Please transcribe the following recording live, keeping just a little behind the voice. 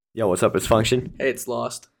Yo, what's up? It's Function. Hey, it's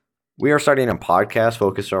Lost. We are starting a podcast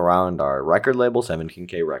focused around our record label,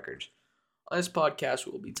 17K Records. On this podcast,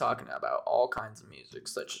 we'll be talking about all kinds of music,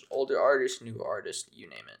 such as older artists, new artists, you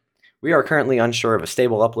name it. We are currently unsure of a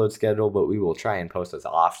stable upload schedule, but we will try and post as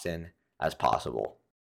often as possible.